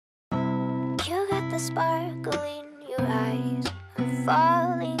the sparkle in your eyes. I'm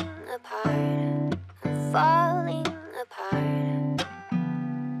falling apart. I'm falling apart.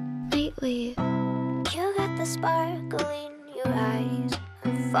 Wait. You got the sparkle in your eyes.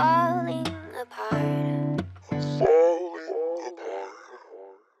 I'm falling apart. I'm falling apart.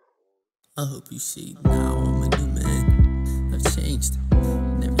 I hope you see now I'm a new man. I've changed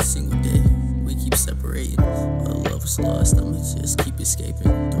every single day. We keep separating. While love was lost, I'ma just keep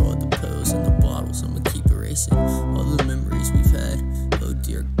escaping. Through all the pills and the bottles, I'ma keep erasing all the memories we've had. Oh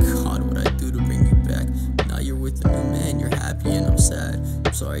dear God, what I do to bring you back. Now you're with a new man, you're happy and I'm sad.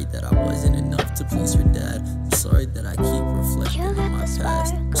 I'm sorry that I wasn't enough to please your dad. I'm sorry that I keep reflecting on my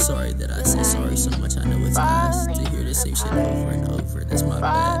past. I'm sorry that I say sorry so much, I know it's past. To hear the same shit over and over, that's my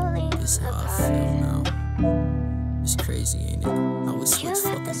bad. This is how I feel now. It's crazy, ain't it? I would switch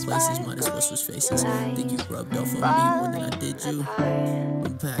fucking places, might as well switch faces. Think you rubbed off on me more than I did you.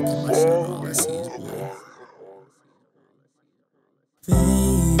 I'm back in my shit, all I see is blue.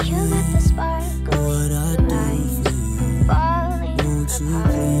 Baby, what I do for you, Won't you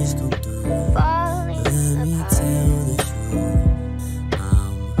please come through? Let me tell the truth.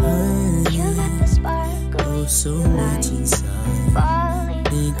 I'm hurting, oh so much inside.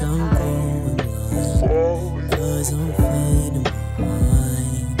 Think I'm going blind, 'cause I'm fading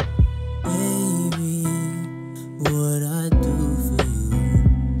behind. Baby, what I do for you,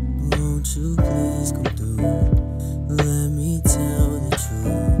 won't you please come through? Let me tell the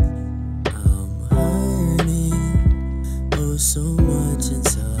truth. I'm hurting, oh so much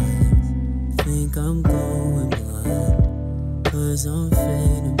inside. Think I'm going blind, 'cause I'm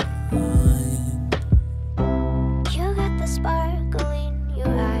fading behind. You got the sparkle in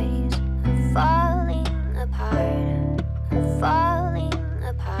your eyes. I'm falling apart. I'm falling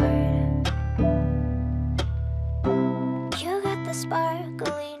apart. You got the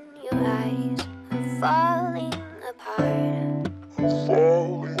sparkle in your eyes. I'm falling